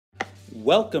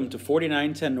Welcome to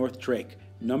 4910 North Drake,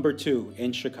 number 2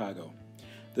 in Chicago.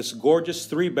 This gorgeous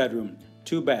 3-bedroom,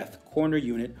 2-bath corner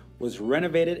unit was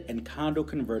renovated and condo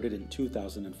converted in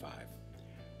 2005.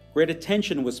 Great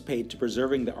attention was paid to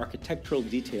preserving the architectural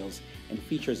details and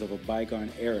features of a bygone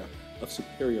era of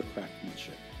superior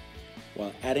craftsmanship,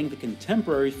 while adding the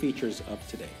contemporary features of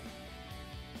today.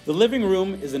 The living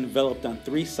room is enveloped on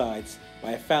 3 sides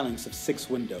by a phalanx of 6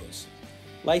 windows.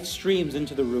 Light streams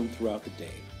into the room throughout the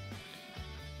day.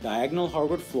 Diagonal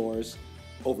hardwood floors,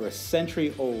 over a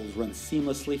century old, run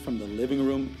seamlessly from the living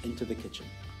room into the kitchen.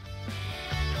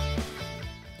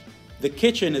 The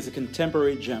kitchen is a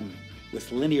contemporary gem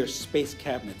with linear space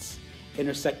cabinets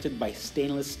intersected by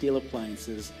stainless steel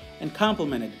appliances and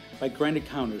complemented by granite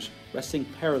counters resting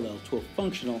parallel to a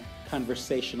functional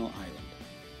conversational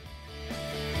island.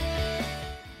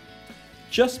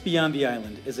 Just beyond the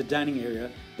island is a dining area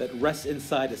that rests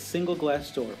inside a single glass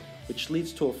door, which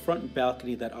leads to a front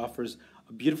balcony that offers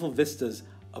beautiful vistas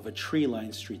of a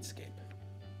tree-lined streetscape.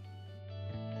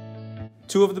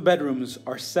 2 of the bedrooms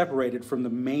are separated from the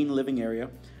main living area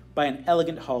by an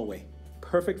elegant hallway,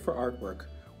 perfect for artwork,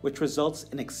 which results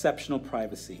in exceptional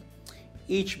privacy.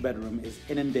 Each bedroom is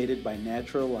inundated by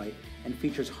natural light and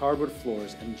features hardwood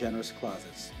floors and generous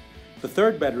closets. The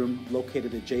 3rd bedroom,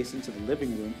 located adjacent to the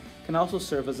living room, can also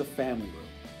serve as a family room.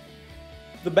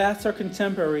 The baths are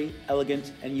contemporary,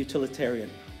 elegant, and utilitarian,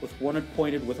 with one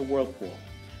appointed with a whirlpool.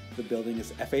 The building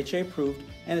is FHA approved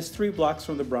and is 3 blocks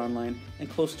from the Brown Line and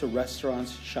close to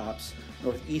restaurants, shops,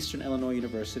 Northeastern Illinois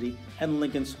University, and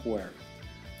Lincoln Square.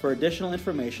 For additional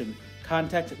information,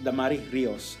 contact Damari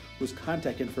Rios, whose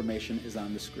contact information is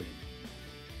on the screen.